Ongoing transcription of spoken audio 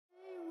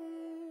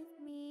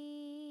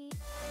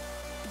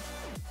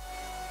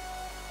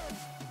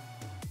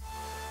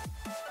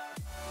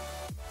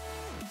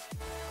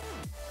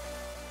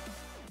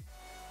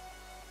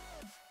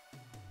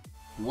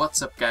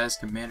What's up guys,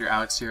 Commander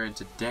Alex here, and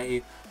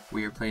today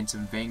we are playing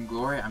some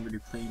Vainglory. I'm going to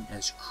be playing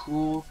as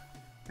Krul.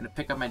 I'm going to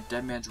pick up my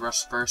Dead Man's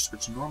Rush first,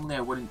 which normally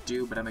I wouldn't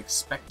do, but I'm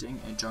expecting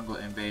a jungle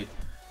invade.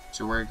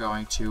 So we're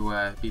going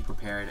to be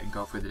prepared and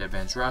go for the Dead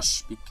Man's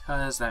Rush,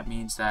 because that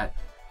means that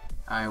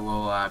I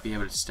will be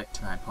able to stick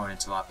to my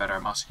opponents a lot better.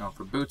 I'm also going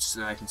for boots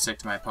so that I can stick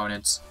to my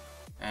opponents,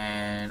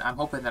 and I'm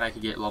hoping that I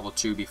can get level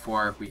 2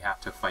 before we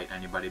have to fight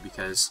anybody,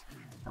 because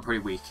I'm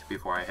pretty weak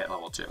before I hit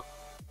level 2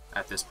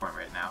 at this point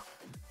right now.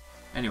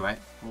 Anyway,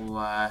 we'll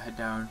head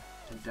down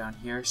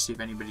here, see if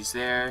anybody's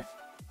there.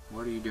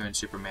 What are you doing,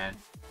 Superman?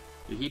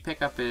 Did he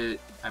pick up it?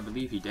 I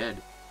believe he did.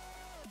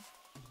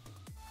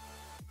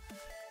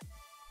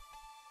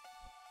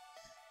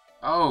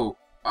 Oh,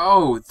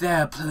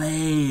 the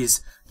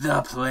plays!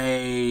 The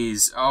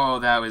plays! Oh,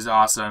 that was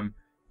awesome.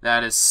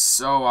 That is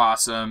so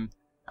awesome.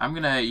 I'm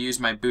gonna use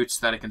my boots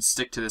so that I can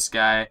stick to this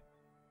guy.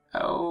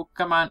 Oh,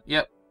 come on.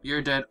 Yep.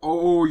 You're dead.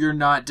 Oh, you're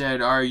not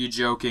dead. Are you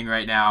joking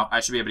right now? I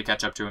should be able to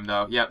catch up to him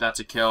though. Yep,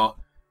 that's a kill. On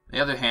the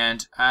other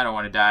hand, I don't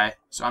want to die,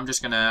 so I'm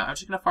just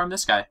gonna farm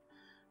this guy.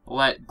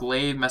 Let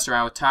Glaive mess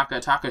around with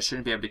Taka. Taka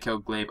shouldn't be able to kill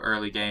Glaive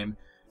early game.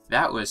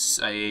 That was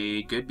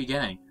a good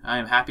beginning. I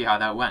am happy how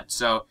that went.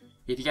 So,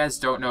 if you guys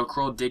don't know,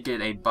 Krul did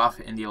get a buff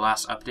in the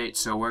last update,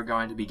 so we're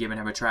going to be giving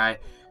him a try,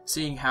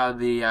 seeing how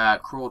the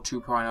Krul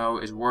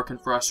 2.0 is working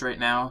for us right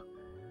now.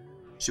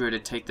 Should be able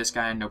to take this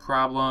guy no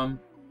problem.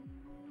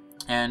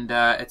 And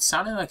it's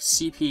sounding like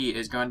CP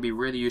is going to be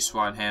really useful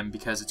on him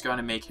because it's going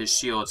to make his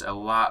shields a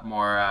lot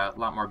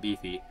more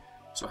beefy.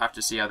 So we'll have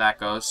to see how that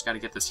goes. Got to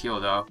get this heal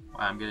though.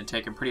 I'm going to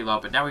take him pretty low,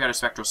 but now we got a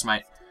Spectral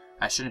Smite.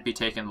 I shouldn't be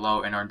taken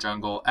low in our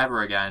jungle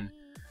ever again.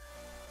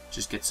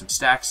 Just get some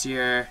stacks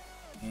here.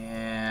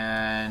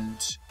 And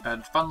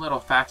a fun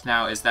little fact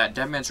now is that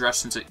Dead Man's Rush,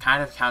 since it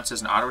kind of counts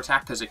as an auto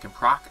attack because it can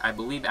proc, I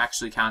believe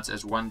actually counts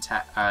as one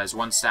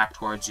stack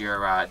towards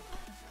your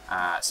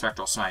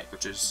Spectral Smite,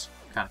 which is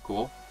kind of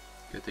cool.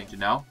 Good thing to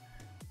know.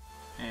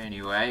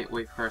 Anyway,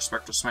 wait for our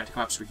Spectral Smite to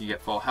come up so we can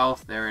get full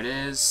health. There it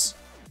is.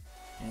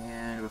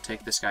 And we'll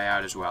take this guy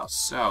out as well.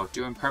 So,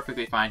 doing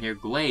perfectly fine here.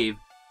 Glaive,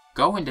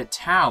 going to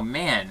town.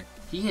 Man,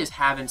 he is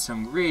having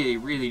some really,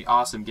 really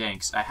awesome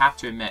ganks. I have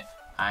to admit,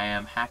 I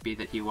am happy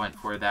that he went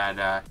for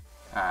that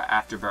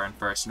afterburn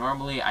first.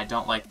 Normally, I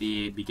don't like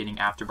the beginning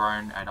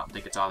afterburn. I don't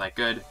think it's all that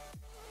good.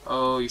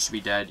 Oh, you should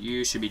be dead.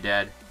 You should be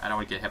dead. I don't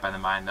want to get hit by the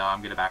mine, though. I'm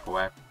going to back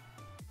away.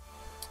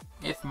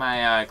 If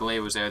my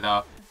Glaive was there,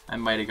 though, I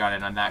might have got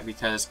in on that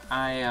because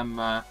I'm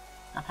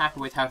happy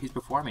with how he's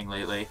performing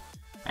lately.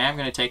 I am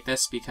going to take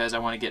this because I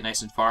want to get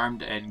nice and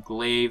farmed, and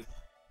Glaive...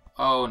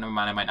 Oh, never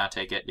mind, I might not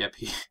take it. Yep,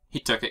 he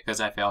took it because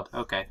I failed.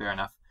 Okay, fair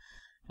enough.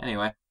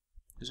 Anyway,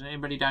 is there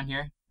anybody down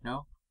here?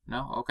 No?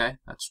 No? Okay,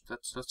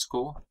 that's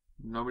cool.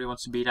 Nobody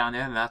wants to be down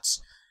there, and that's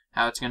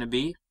how it's going to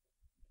be.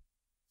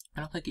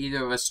 I don't think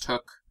either of us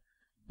took...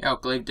 Oh,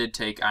 Glaive did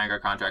take Iron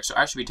Guard contract, so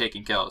I should be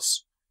taking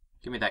kills.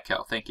 Give me that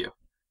kill, thank you.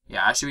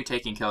 Yeah, I should be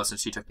taking kills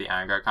since he took the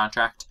Iron Guard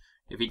contract.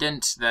 If he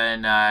didn't,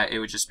 then it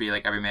would just be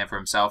like every man for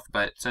himself.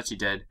 But since he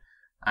did,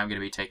 I'm going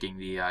to be taking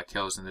the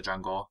kills in the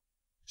jungle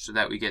so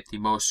that we get the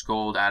most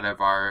gold out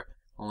of our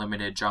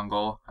limited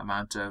jungle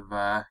amount of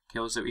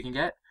kills that we can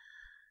get.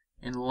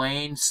 In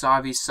lane,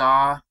 Saw v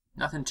Saw.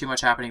 Nothing too much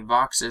happening.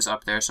 Vox is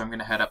up there, so I'm going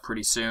to head up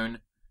pretty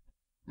soon.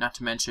 Not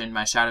to mention,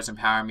 my Shadows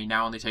Empower Me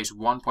now only takes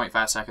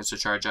 1.5 seconds to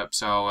charge up,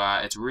 so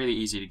it's really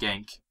easy to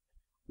gank.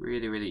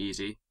 Really, really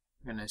easy.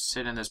 I'm going to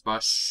sit in this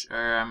bush,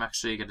 or I'm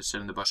actually going to sit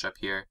in the bush up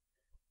here.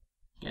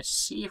 Going to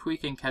see if we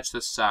can catch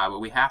the Saw, but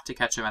we have to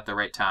catch him at the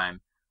right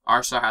time.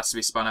 Our Saw has to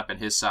be spun up, and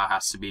his Saw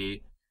has to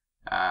be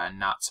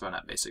not spun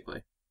up,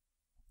 basically.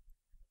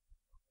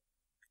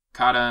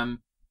 Caught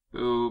him.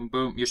 Boom,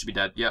 boom. You should be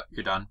dead. Yep,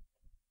 you're done.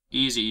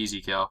 Easy, easy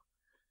kill.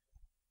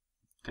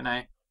 Can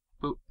I?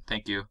 Boop.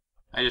 Thank you.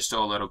 I just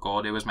stole a little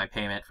gold. It was my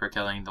payment for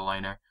killing the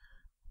laner.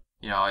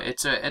 You know,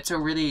 it's a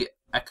really...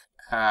 a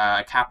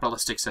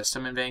capitalistic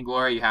system in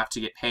Vainglory. You have to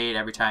get paid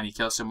every time you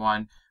kill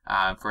someone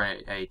for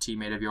a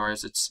teammate of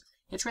yours.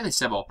 It's really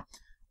simple.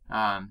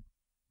 That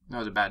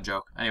was a bad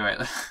joke. Anyway,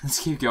 let's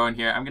keep going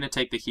here. I'm going to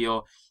take the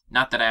heal.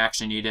 Not that I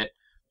actually need it,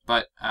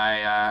 but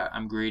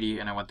I'm greedy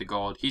and I want the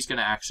gold. He's going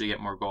to actually get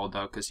more gold,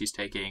 though, because he's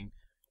taking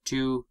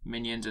 2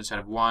 minions instead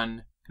of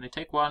 1. Can I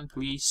take 1,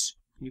 please?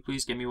 Can you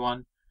please give me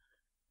 1?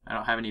 I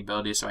don't have any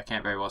abilities, so I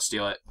can't very well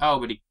steal it. Oh,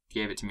 but he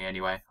gave it to me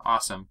anyway.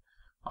 Awesome.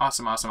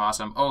 Awesome, awesome,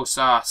 awesome. Oh,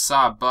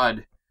 Saw,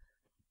 bud.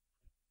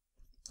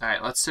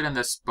 Alright, let's sit in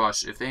this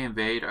bush. If they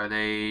invade, are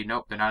they...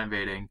 Nope, they're not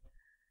invading.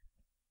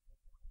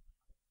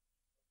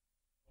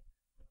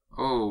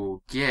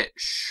 Oh, get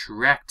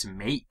Shrek'd,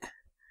 mate.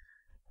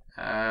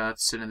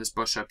 Let's sit in this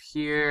bush up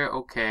here.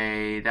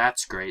 Okay,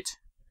 that's great.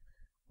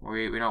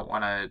 We don't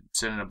want to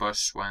sit in a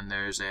bush when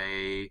there's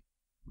a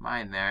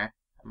mine there.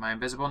 Am I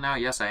invisible now?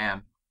 Yes, I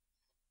am.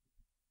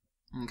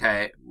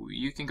 Okay,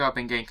 you can go up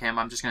and gank him.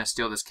 I'm just going to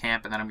steal this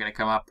camp, and then I'm going to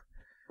come up,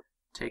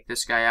 take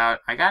this guy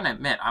out. I gotta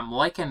admit, I'm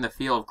liking the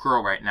feel of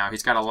Krul right now.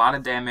 He's got a lot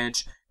of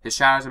damage. His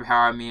Shadows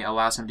Empower Me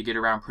allows him to get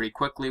around pretty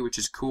quickly, which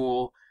is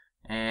cool.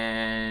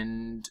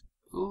 And,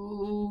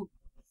 ooh,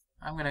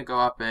 I'm gonna go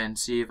up and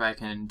see if I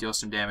can deal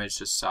some damage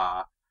to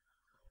Saw.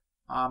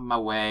 On my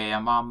way,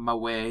 I'm on my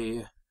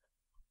way.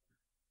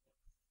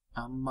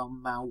 I'm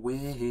on my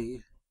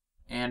way.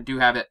 And do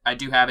have it. I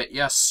do have it.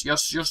 Yes,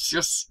 yes, yes,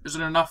 yes. Is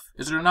it enough?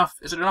 Is it enough?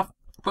 Is it enough?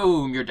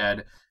 Boom, you're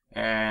dead.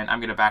 And I'm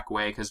gonna back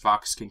away because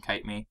Vox can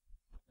kite me.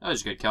 That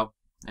was a good kill.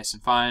 Nice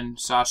and fun.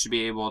 Saw should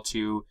be able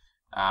to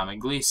at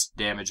least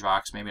damage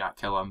Vox. Maybe not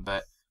kill him,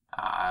 but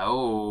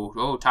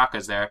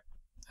Taka's there.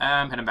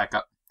 Hit him back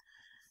up.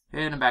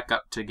 Hit him back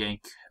up to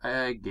gank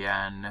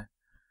again.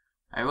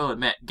 I will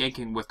admit,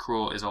 ganking with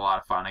Krul is a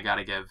lot of fun. I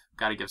gotta give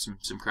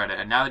some credit.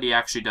 And now that he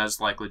actually does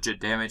like legit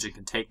damage and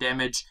can take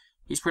damage,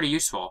 he's pretty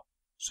useful.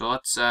 So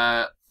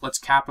let's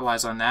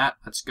capitalize on that.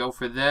 Let's go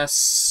for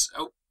this.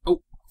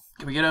 Oh,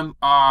 can we get him?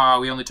 Oh,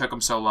 we only took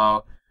him so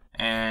low.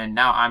 And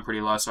now I'm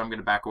pretty low, so I'm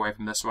gonna back away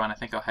from this one. I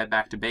think I'll head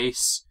back to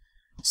base.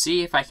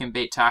 See if I can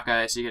bait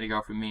Taka. Is he gonna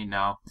go for me?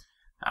 No.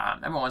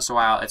 Every once in a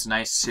while, it's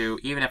nice to,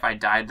 even if I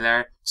died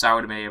there, so I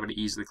would have been able to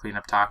easily clean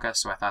up Taka,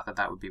 so I thought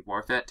that would be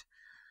worth it.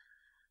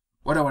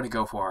 What do I want to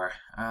go for?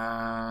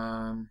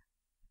 I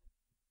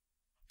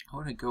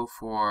want to go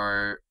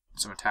for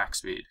some attack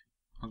speed.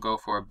 I'll go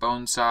for a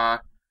Bone Saw,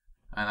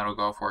 and then I'll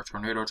go for a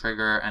Tornado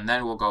Trigger, and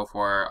then we'll go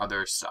for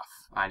other stuff.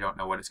 I don't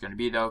know what it's going to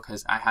be, though,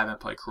 because I haven't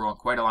played Krul in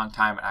quite a long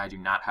time, and I do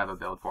not have a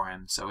build for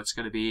him, so it's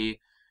going to be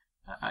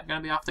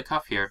off the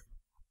cuff here.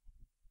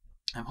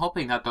 I'm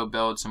hoping that they'll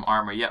build some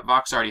armor. Yep,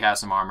 Vox already has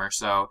some armor,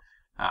 so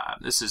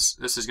this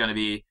is going to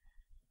be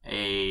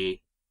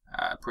a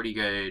pretty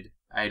good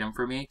item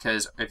for me,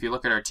 because if you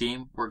look at our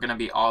team, we're going to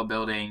be all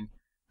building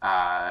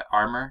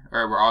armor,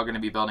 or we're all going to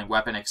be building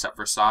weapon except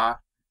for Saw.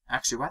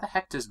 Actually, why the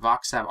heck does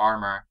Vox have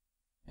armor?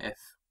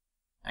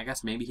 I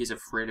guess maybe he's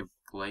afraid of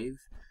glaive.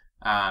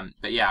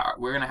 But yeah,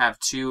 we're going to have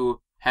 2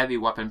 heavy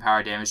weapon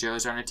power damage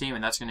dealers on our team,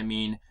 and that's going to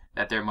mean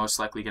that they're most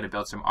likely going to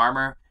build some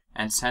armor.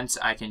 And since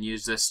I can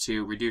use this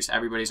to reduce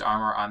everybody's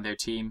armor on their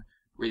team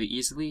really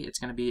easily, it's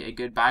going to be a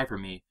good buy for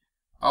me.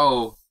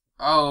 Oh,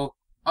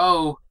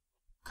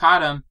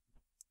 caught him.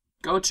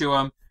 Go to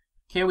him.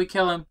 Can't we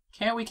kill him?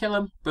 Can't we kill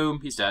him?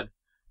 Boom, he's dead.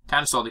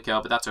 Kind of stole the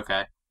kill, but that's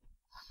okay.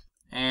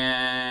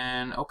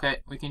 And, okay,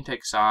 we can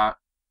take Saw.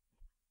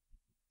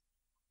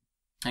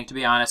 Like, to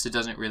be honest, it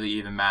doesn't really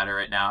even matter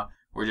right now.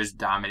 We're just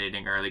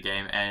dominating early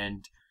game,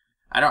 and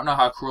I don't know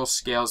how Krul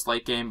scales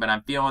late game, but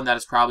I'm feeling that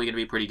it's probably going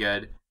to be pretty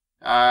good.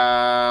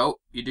 Oh,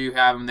 you do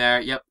have him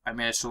there. Yep, I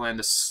managed to land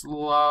the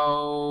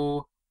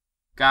slow.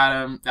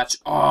 Got him.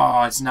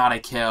 Oh, it's not a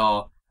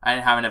kill. I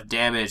didn't have enough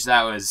damage.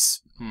 That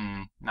was,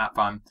 not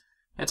fun.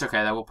 It's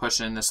okay, though. We'll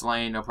push in this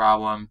lane, no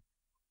problem.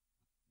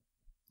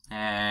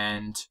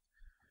 And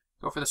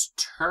go for this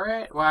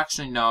turret? Well,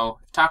 actually, no.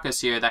 If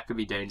Taka's here, that could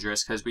be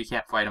dangerous, because we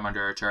can't fight him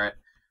under our turret.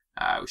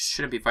 We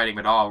shouldn't be fighting him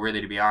at all,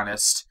 really, to be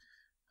honest.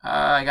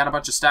 I got a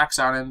bunch of stacks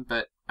on him,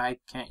 but I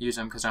can't use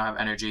them because I don't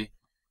have energy.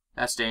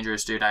 That's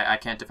dangerous, dude. I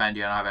can't defend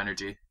you. I don't have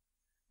energy.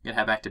 I'm going to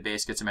head back to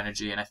base, get some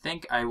energy, and I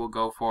think I will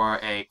go for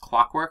a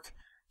Clockwork,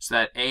 so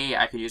that, A,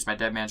 I can use my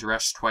Dead Man's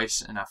Rush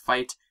twice in a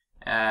fight.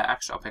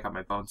 Actually, I'll pick up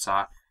my Bone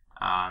Saw.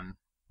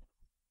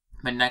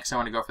 But next I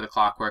want to go for the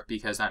Clockwork,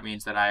 because that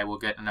means that I will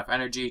get enough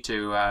energy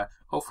to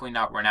hopefully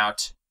not run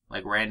out,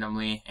 like,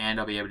 randomly, and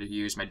I'll be able to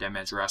use my Dead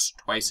Man's Rush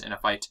twice in a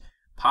fight.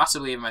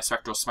 Possibly even my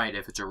Spectral Smite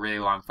if it's a really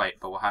long fight,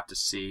 but we'll have to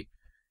see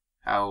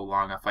how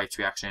long a fights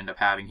we actually end up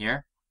having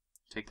here.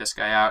 Take this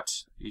guy out.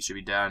 He should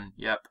be done.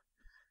 Yep.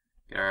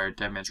 Get our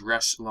Dead Man's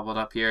Rush leveled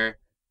up here.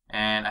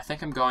 And I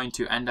think I'm going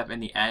to end up in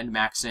the end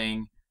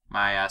maxing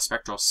my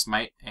Spectral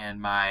Smite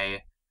and my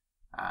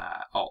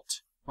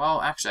ult.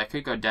 Well, actually, I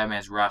could go Dead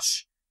Man's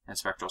Rush and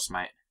Spectral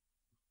Smite.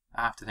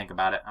 I have to think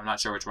about it. I'm not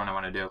sure which one I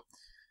want to do.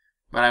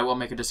 But I will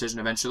make a decision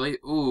eventually.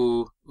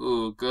 Ooh,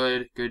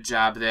 good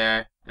job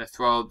there. Gonna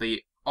throw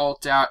the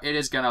ult out. It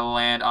is gonna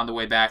land on the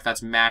way back.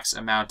 That's max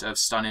amount of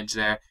stunnage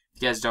there.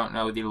 If you guys don't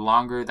know, the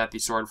longer that the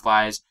sword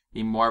flies,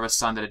 the more of a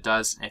stun that it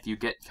does. If you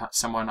get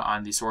someone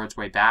on the sword's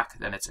way back,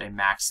 then it's a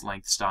max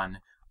length stun.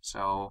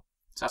 So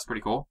that's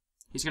pretty cool.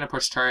 He's gonna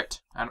push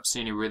turret. I don't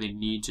see any really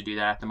need to do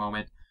that at the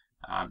moment.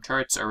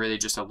 Turrets are really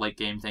just a late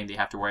game thing that you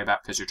have to worry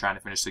about because you're trying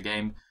to finish the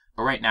game.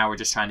 But right now we're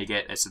just trying to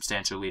get a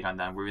substantial lead on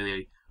them. We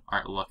really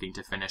aren't looking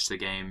to finish the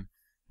game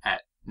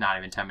at not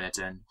even 10 minutes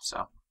in.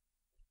 So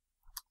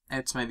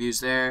that's my views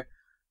there.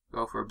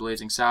 Go for a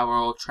Blazing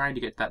Salvo, trying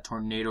to get that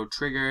Tornado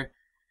Trigger.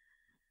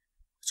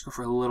 Let's go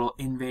for a little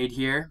invade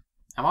here.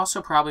 I'm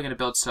also probably going to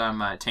build some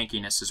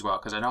tankiness as well,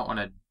 because I don't want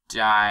to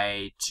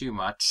die too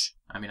much.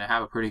 I mean, I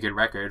have a pretty good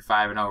record,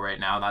 5-0 right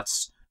now.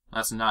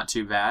 That's not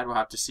too bad. We'll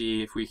have to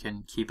see if we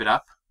can keep it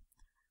up.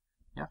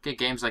 You don't get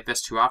games like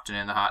this too often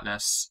in the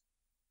hotness.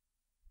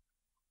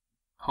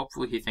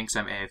 Hopefully he thinks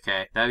I'm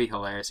AFK. That'd be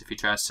hilarious if he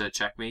tries to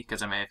check me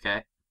because I'm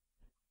AFK.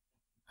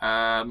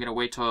 I'm going to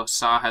wait till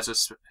Saw has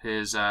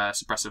his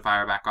suppressive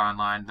fire back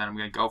online. Then I'm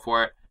going to go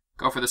for it.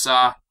 Go for the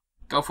Saw.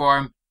 Go for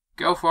him.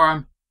 Go for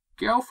him.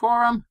 Go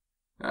for him.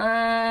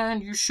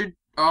 And you should...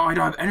 Oh, I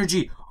don't have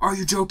energy. Are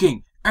you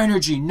joking?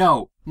 Energy.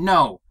 No.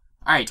 No.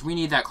 Alright, we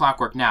need that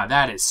Clockwork now.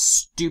 That is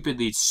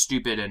stupidly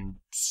stupid and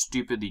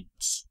stupidly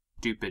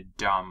stupid,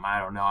 dumb. I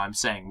don't know. I'm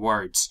saying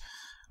words.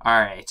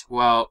 Alright,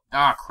 well,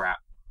 crap.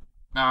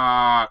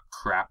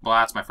 Crap. Well,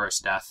 that's my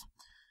first death.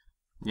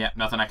 Yep,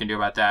 nothing I can do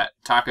about that.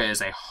 Taka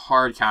is a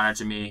hard counter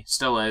to me.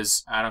 Still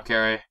is. I don't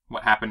care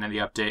what happened in the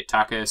update.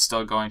 Taka is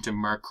still going to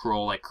murk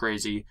Krul like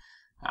crazy.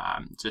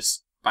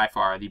 Just by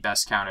far the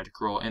best counter to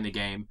Krul in the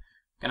game.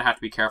 Gonna have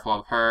to be careful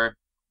of her.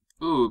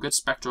 Ooh, good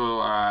spectral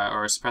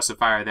or suppressive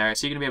fire there. Is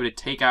he gonna be able to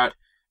take out?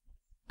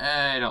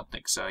 I don't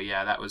think so.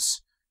 Yeah, that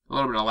was a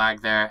little bit of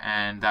lag there,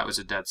 and that was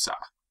a dead saw.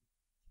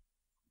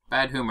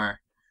 Bad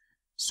humor.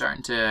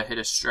 Starting to hit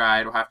a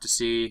stride. We'll have to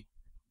see.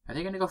 Are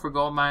they gonna go for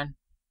gold mine?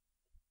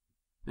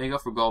 They go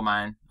for gold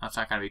mine. That's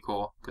not gonna be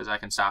cool because I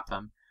can stop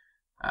them.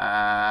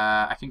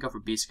 I can go for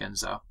bee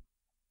skins though.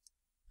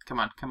 Come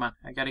on, come on.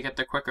 I gotta get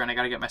there quicker, and I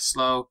gotta get my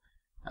slow.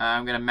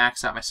 I'm gonna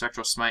max out my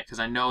spectral smite because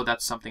I know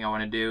that's something I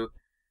want to do.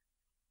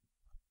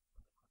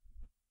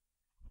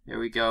 Here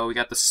we go. We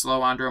got the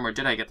slow onto him, or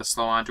did I get the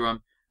slow onto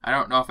him? I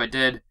don't know if I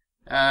did.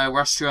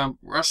 Rush to him.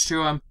 Rush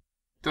to him.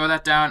 Throw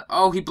that down.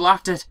 Oh, he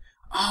blocked it.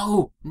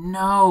 Oh,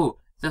 no.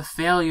 The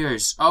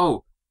failures.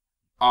 Oh.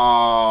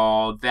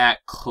 Oh,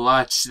 that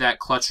clutch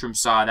from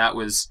Saw, that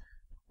was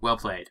well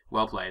played.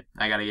 Well played.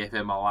 I gotta give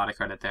him a lot of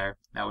credit there.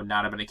 That would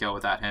not have been a kill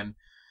without him.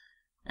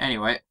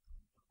 Anyway.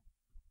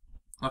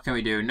 What can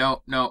we do?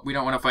 No, no, we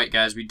don't want to fight,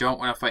 guys. We don't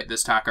want to fight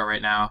this Taka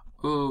right now.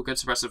 Ooh, good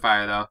suppressive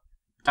fire, though.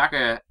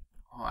 Taka...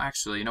 Well,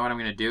 actually, you know what I'm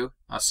going to do?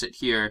 I'll sit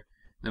here.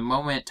 The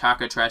moment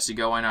Taka tries to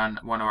go in on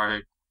one of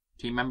our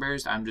team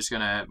members, I'm just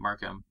going to mark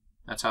him.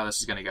 That's how this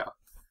is going to go.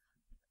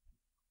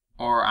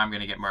 Or I'm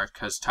going to get marked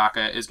because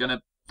Taka is going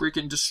to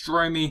freaking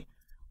destroy me.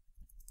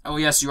 Oh,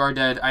 yes, you are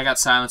dead. I got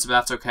silenced, but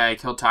that's okay. I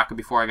killed Taka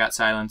before I got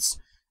silenced.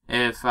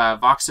 If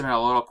Vox had been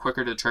a little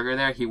quicker to the trigger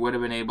there, he would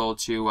have been able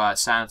to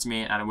silence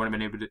me, and I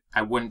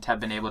wouldn't have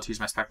been able to use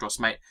my Spectral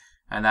Smite,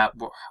 and that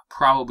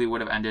probably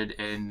would have ended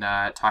in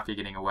Taka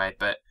getting away,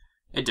 but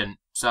it didn't,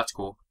 so that's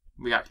cool.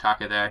 We got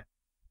Taka there.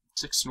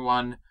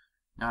 6-1,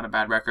 not a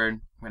bad record.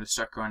 I'm going to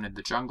start going to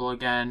the jungle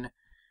again.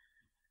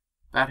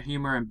 Bad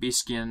Humor and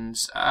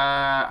Beaskins.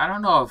 I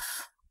don't know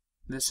if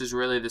this is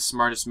really the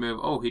smartest move.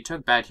 Oh, he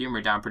took Bad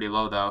Humor down pretty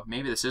low, though.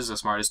 Maybe this is the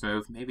smartest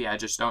move. Maybe I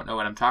just don't know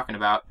what I'm talking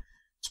about.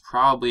 It's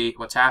probably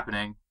what's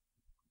happening.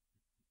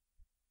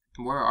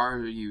 Where are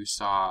you,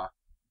 Saw?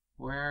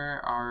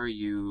 Where are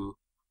you?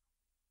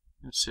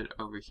 Let's sit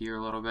over here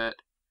a little bit.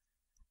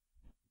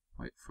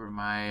 Wait for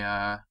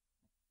my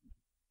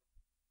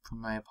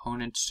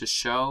opponents to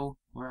show.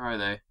 Where are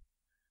they?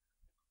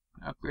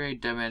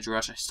 Upgrade, Damage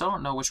Rush. I still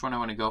don't know which one I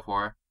want to go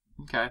for.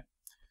 Okay.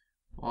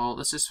 Well,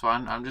 this is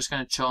fun. I'm just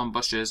going to chill in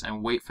bushes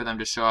and wait for them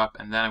to show up,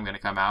 and then I'm going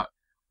to come out.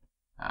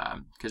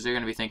 Because they're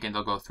going to be thinking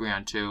they'll go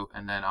 3-on-2,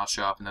 and then I'll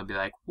show up, and they'll be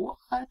like,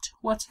 what?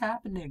 What's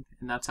happening?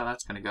 And that's how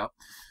that's going to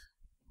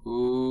go.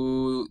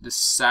 Ooh, the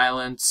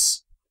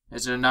silence.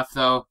 Is it enough,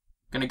 though?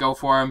 Going to go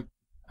for him.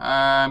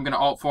 I'm going to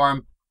ult for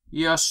him.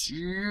 Yes,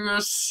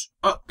 yes.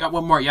 Oh, got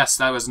one more. Yes,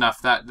 that was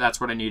enough. That's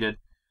what I needed.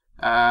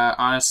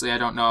 Honestly, I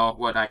don't know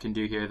what I can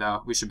do here,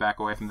 though. We should back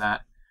away from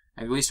that.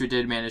 At least we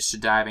did manage to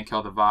dive and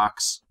kill the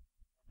Vox.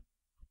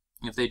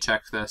 If they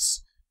check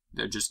this,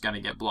 they're just going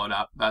to get blown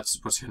up. That's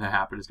what's going to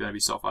happen. It's going to be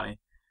so funny.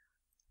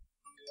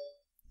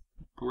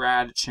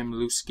 Brad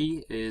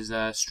Chimlewski is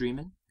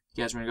streaming.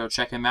 You guys want to go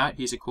check him out?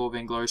 He's a cool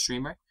Vainglory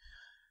streamer.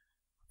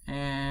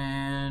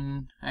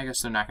 And I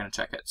guess they're not going to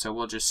check it, so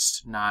we'll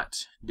just not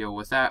deal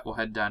with that. We'll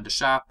head down to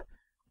shop.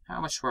 How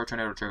much for a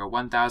tornado trigger?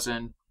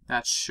 1,000.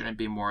 That shouldn't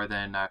be more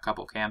than a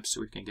couple camps,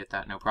 so we can get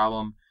that no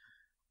problem.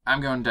 I'm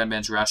going to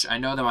Ben's Rush. I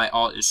know that my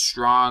ult is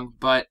strong,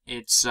 but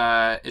it's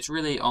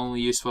really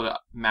only useful to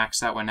max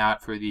that one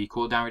out for the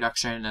cooldown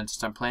reduction. And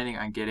since I'm planning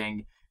on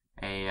getting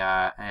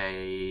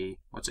a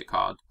what's it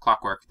called,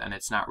 Clockwork, then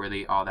it's not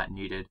really all that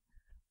needed.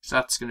 So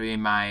that's going to be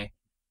my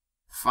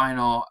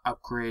final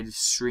upgrade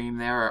stream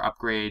there, or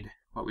upgrade,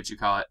 what would you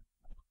call it?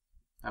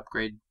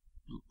 Upgrade,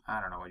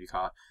 I don't know what you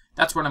call it.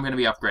 That's what I'm going to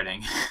be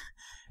upgrading.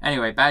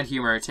 Anyway, Bad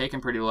Humor,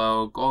 taken pretty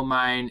low. Gold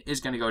Mine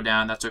is going to go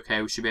down. That's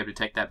okay. We should be able to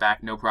take that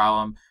back. No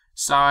problem.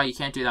 Saw, you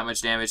can't do that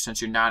much damage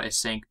since you're not a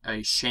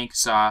shank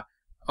Saw.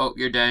 Oh,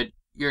 you're dead.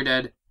 You're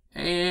dead.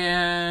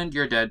 And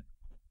you're dead.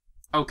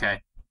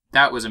 Okay.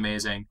 That was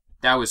amazing.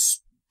 That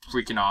was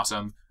freaking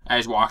awesome. I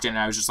just walked in and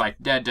I was just like,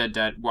 dead, dead,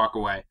 dead. Walk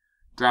away.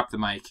 Drop the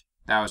mic.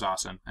 That was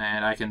awesome.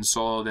 And I can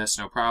solo this,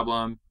 no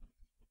problem.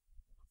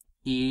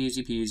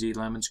 Easy peasy,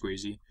 lemon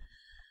squeezy.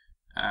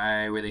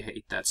 I really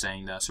hate that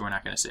saying, though, so we're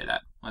not going to say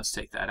that. Let's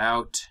take that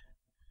out.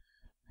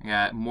 I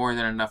got more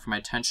than enough for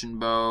my tension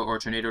bow or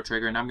tornado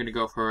trigger, and I'm going to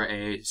go for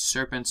a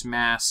serpent's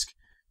mask.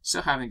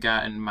 Still haven't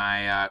gotten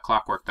my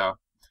clockwork, though.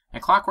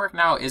 And clockwork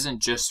now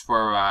isn't just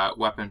for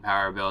weapon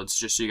power builds,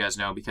 just so you guys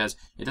know, because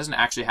it doesn't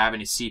actually have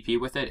any CP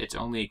with it. It's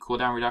only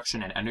cooldown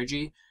reduction and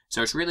energy.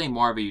 So it's really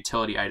more of a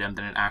utility item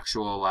than an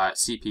actual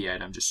CP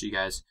item, just so you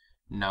guys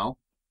know.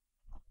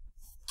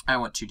 I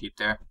went too deep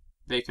there.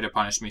 They could have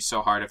punished me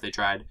so hard if they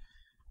tried.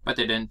 But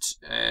they didn't,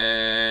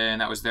 and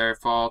that was their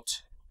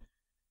fault.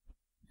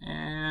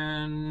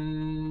 And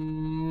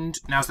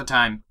And now's the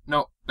time.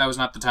 Nope, that was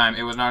not the time.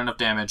 It was not enough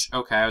damage.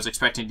 Okay, I was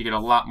expecting to get a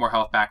lot more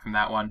health back from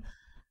that one.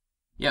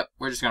 Yep,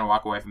 we're just going to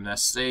walk away from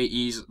this. They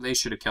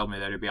should have killed me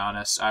there, to be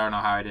honest. I don't know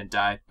how I didn't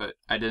die, but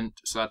I didn't,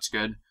 so that's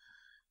good.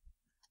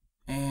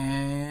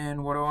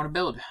 And what do I want to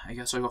build? I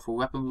guess I'll go for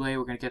Weapon Blade.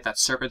 We're going to get that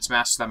Serpent's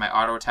Mask so that my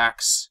auto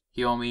attacks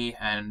heal me,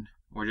 and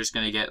we're just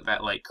going to get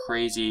that, like,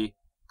 crazy,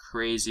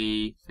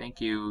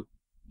 thank you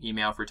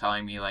email for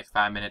telling me, like,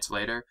 5 minutes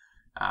later.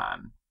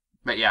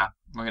 But yeah,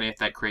 we're going to get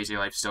that crazy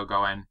life still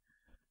going.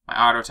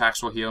 My auto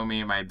attacks will heal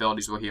me, my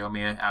abilities will heal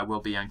me. I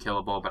will be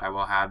unkillable, but I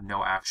will have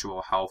no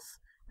actual health,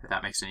 if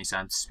that makes any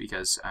sense,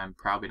 because I'm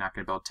probably not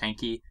going to build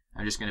tanky.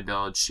 I'm just going to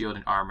build shield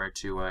and armor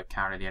to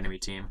counter the enemy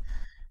team.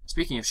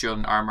 Speaking of shield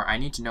and armor, I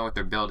need to know what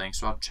they're building,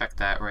 so I'll check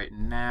that right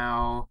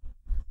now.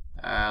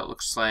 It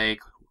looks like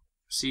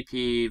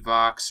CP,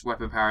 Vox,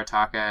 Weapon Power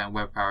Taka, and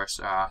Weapon Power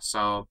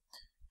so,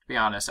 to be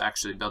honest,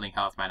 actually building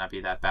health might not be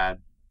that bad.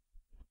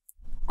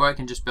 Or I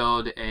can just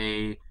build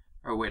a...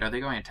 Oh wait, are they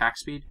going attack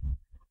speed?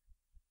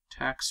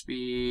 Attack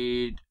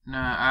speed...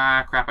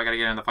 Nah, crap, I gotta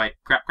get in the fight.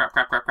 Crap.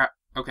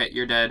 Okay,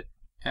 you're dead.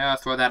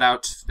 Throw that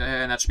out,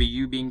 and that should be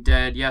you being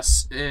dead.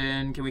 Yes,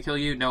 and can we kill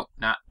you? Nope,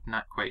 not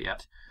quite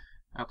yet.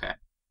 Okay.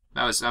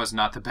 That was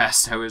not the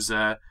best. I was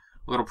a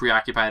little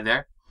preoccupied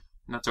there.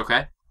 That's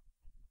okay.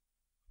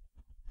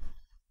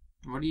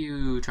 What are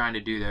you trying to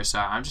do there,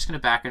 Sa? I'm just going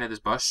to back into this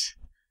bush.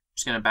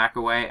 Just going to back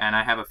away, and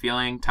I have a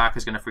feeling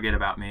Taka's going to forget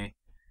about me.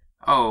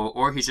 Oh,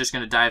 or he's just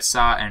going to dive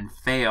Sa and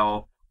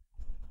fail.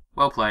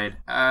 Well played.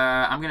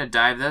 I'm going to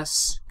dive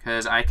this,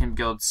 because I can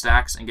build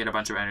stacks and get a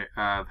bunch of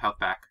health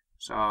back.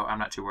 So I'm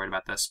not too worried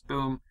about this.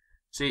 Boom.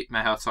 See,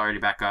 my health's already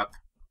back up.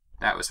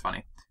 That was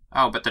funny.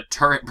 Oh, but the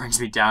turret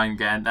brings me down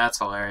again. That's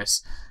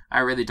hilarious. I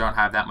really don't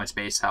have that much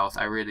base health.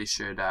 I really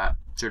should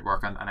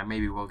work on that. And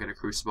maybe we'll get a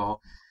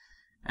Crucible.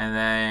 And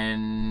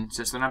then,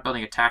 since they're not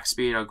building attack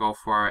speed, I'll go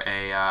for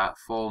a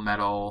full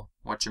metal,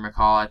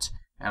 whatchamacallit,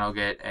 and I'll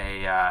get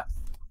a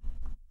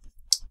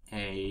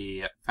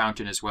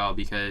fountain as well,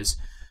 because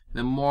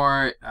the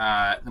more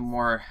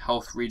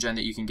health regen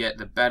that you can get,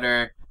 the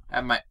better. I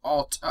have my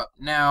ult up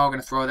now. I'm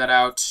gonna throw that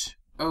out.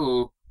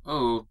 Oh.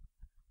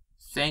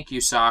 Thank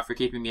you, Sa, for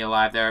keeping me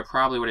alive there. I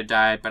probably would have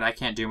died, but I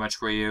can't do much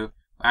for you.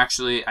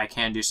 Actually, I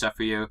can do stuff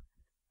for you.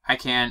 I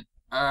can.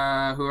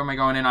 Who am I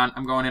going in on?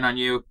 I'm going in on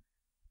you.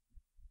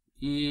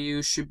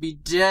 You should be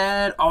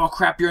dead. Oh,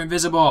 crap, you're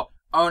invisible.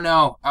 Oh,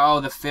 no. Oh,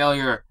 the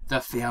failure.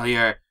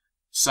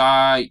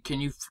 Sa,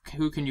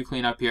 who can you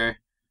clean up here?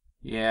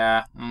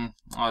 Yeah, that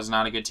was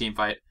not a good team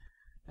fight.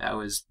 That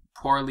was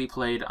poorly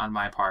played on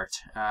my part.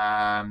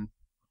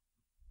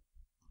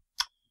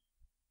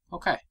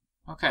 Okay.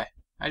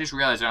 I just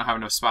realized I don't have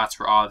enough spots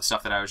for all the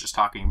stuff that I was just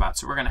talking about,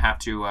 so we're going to have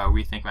to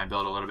rethink my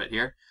build a little bit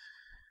here.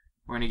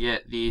 We're going to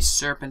get the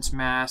Serpent's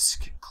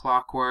Mask,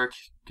 Clockwork,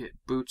 get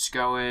boots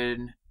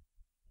going.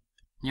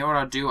 You know what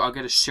I'll do? I'll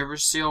get a Shiver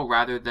Seal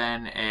rather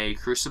than a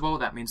Crucible.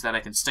 That means that I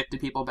can stick to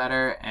people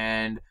better,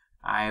 and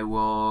I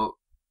will...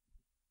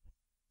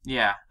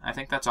 Yeah, I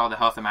think that's all the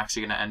health I'm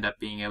actually going to end up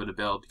being able to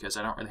build, because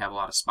I don't really have a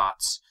lot of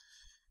spots.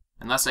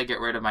 Unless I get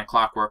rid of my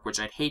Clockwork, which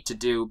I'd hate to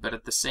do, but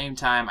at the same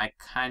time, I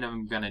kind of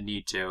am going to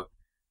need to.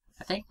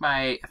 I think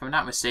if I'm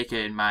not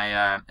mistaken,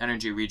 my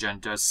energy regen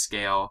does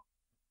scale.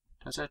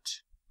 Does it?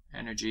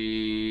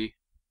 Energy...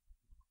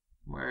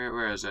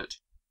 Where is it?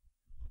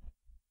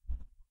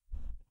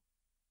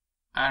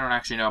 I don't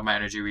actually know if my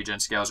energy regen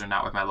scales or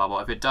not with my level.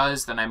 If it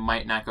does, then I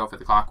might not go for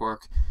the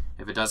Clockwork.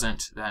 If it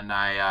doesn't, then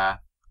I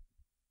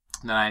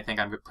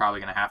think I'm probably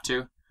going to have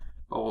to.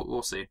 But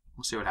we'll see.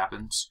 We'll see what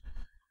happens.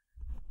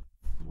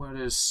 What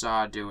is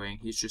Sa doing?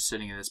 He's just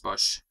sitting in this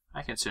bush.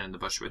 I can sit in the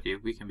bush with you.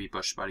 We can be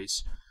bush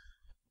buddies.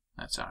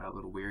 That sounded a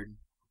little weird.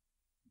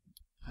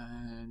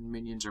 And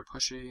minions are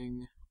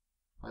pushing.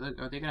 Are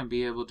they going to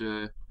be able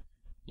to...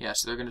 Yeah,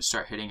 so they're going to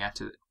start hitting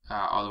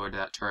all the way to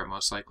that turret,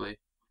 most likely.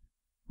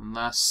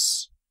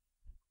 Unless...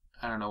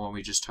 I don't know when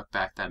we just took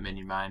back that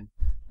minion mine.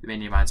 The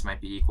minion mines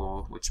might be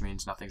equal, which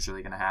means nothing's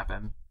really going to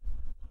happen.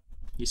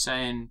 He's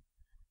saying,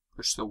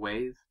 push the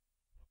wave.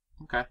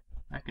 Okay,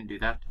 I can do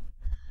that.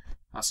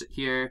 I'll sit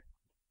here.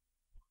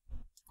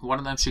 One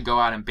of them should go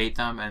out and bait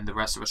them, and the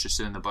rest of us should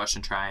sit in the bush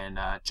and try and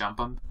jump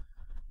them.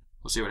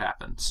 We'll see what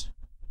happens.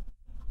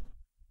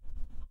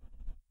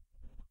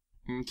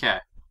 Okay.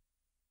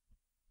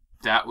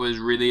 That was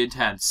really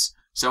intense.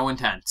 So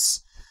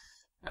intense.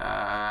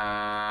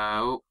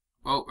 Oh,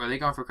 are they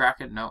going for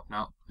Kraken? No,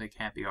 they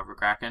can't be over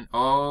Kraken.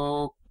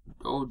 Oh,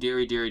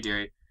 dearie.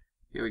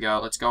 Here we go.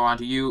 Let's go on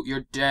to you.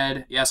 You're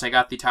dead. Yes, I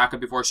got the Taka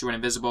before she went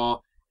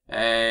invisible.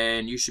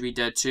 And you should be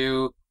dead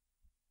too.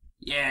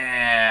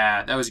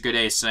 Yeah, that was a good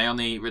ace. And I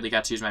only really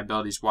got to use my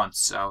abilities once,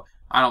 so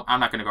I'm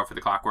not going to go for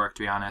the Clockwork,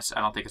 to be honest.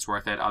 I don't think it's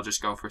worth it. I'll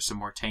just go for some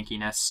more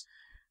tankiness.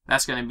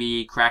 That's going to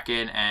be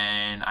Kraken,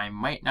 and I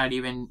might not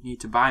even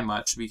need to buy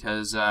much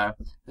because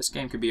this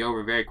game could be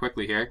over very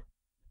quickly here.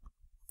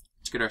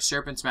 Let's get our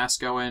Serpent's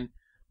Mask going.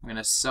 I'm going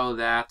to sell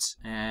that,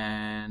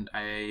 and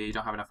I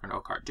don't have enough for an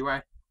O card. Do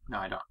I? No,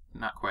 I don't.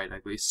 Not quite,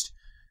 at least.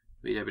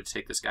 Be able to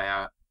take this guy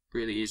out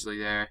really easily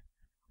there.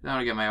 Then I'm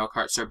going to get my oak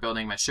heart, start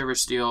building my shiver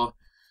steel.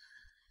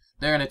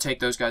 They're going to take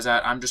those guys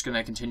out. I'm just going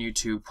to continue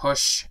to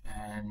push,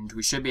 and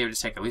we should be able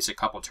to take at least a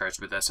couple turrets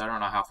with this. I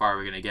don't know how far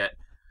we're going to get.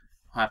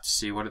 We'll have to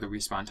see. What are the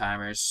respawn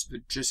timers?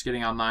 They're just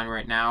getting online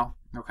right now.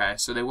 Okay,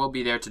 so they will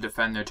be there to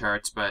defend their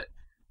turrets, but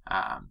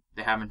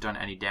they haven't done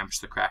any damage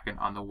to the Kraken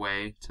on the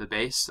way to the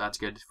base. So that's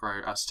good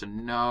for us to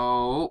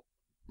know.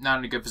 Not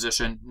in a good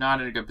position. Not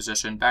in a good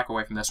position. Back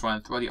away from this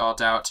one. Throw the ult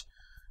out.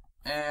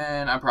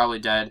 And I'm probably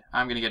dead.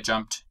 I'm going to get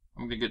jumped.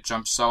 I'm going to get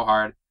jumped so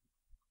hard.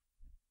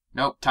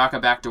 Nope, Taka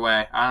backed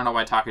away. I don't know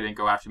why Taka didn't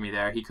go after me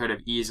there. He could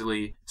have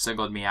easily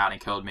singled me out and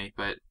killed me,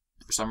 but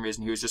for some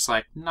reason he was just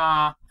like,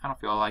 nah, I don't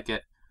feel like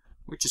it.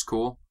 Which is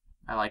cool.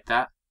 I like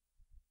that.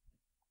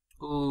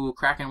 Ooh,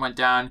 Kraken went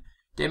down.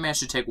 Did manage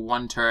to take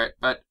one turret,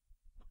 but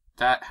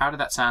how did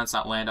that silence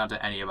not land onto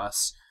any of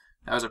us?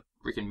 That was a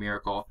freaking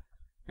miracle.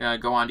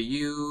 Go on to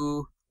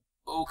you.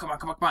 Oh, come on,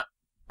 come on, come on.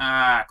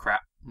 Ah,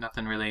 crap.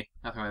 Nothing really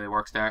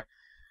worked there.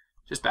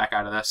 Just back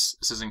out of this.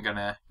 This isn't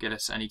gonna get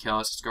us any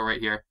kills. Let's go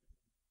right here.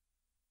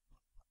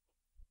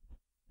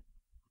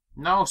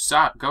 No,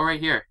 stop. Go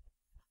right here.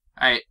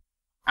 Alright.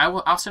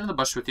 I'll sit in the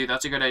bush with you.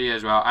 That's a good idea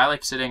as well. I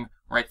like sitting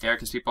right there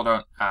because people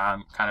don't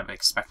kind of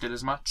expect it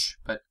as much.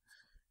 But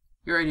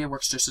your idea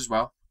works just as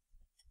well.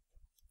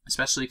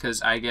 Especially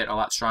because I get a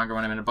lot stronger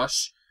when I'm in a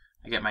bush.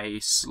 I get my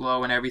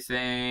slow and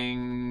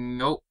everything.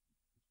 Nope.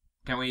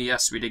 Can we?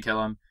 Yes, we did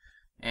kill him.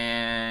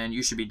 And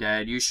you should be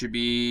dead. You should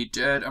be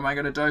dead. Am I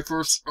going to die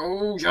first?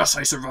 Oh, yes,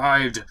 I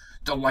survived.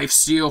 The life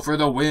steal for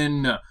the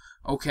win.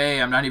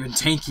 Okay, I'm not even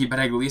tanky, but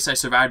at least I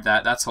survived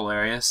that. That's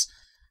hilarious.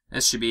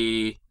 This should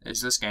be...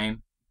 Is this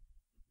game?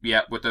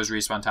 Yeah, with those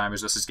respawn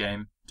timers, this is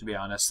game. To be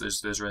honest,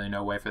 there's really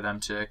no way for them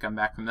to come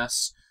back from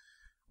this.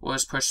 We'll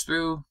just push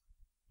through.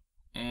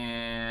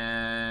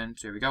 And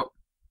here we go.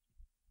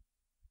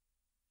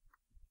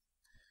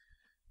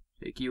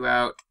 Take you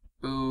out.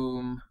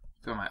 Boom.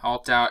 Throw my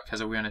ult out,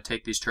 because we're going to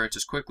take these turrets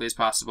as quickly as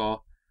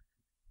possible.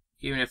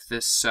 Even if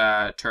this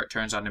turret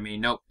turns onto me.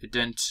 Nope, it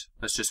didn't.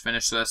 Let's just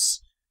finish this.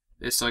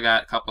 They still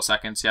got a couple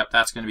seconds. Yep,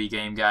 that's going to be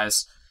game,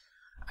 guys.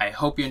 I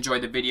hope you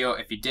enjoyed the video.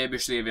 If you did, be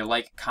sure to leave a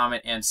like,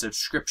 comment, and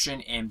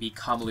subscription, and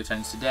become a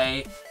lieutenant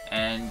today.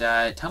 And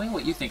tell me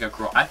what you think of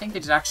Krul. I think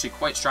he's actually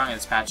quite strong in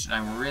this patch, and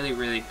I'm really,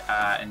 really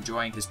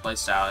enjoying his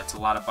playstyle. It's a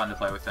lot of fun to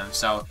play with him.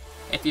 So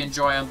if you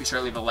enjoy him, be sure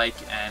to leave a like,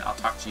 and I'll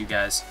talk to you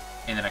guys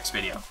in the next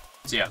video.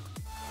 See ya.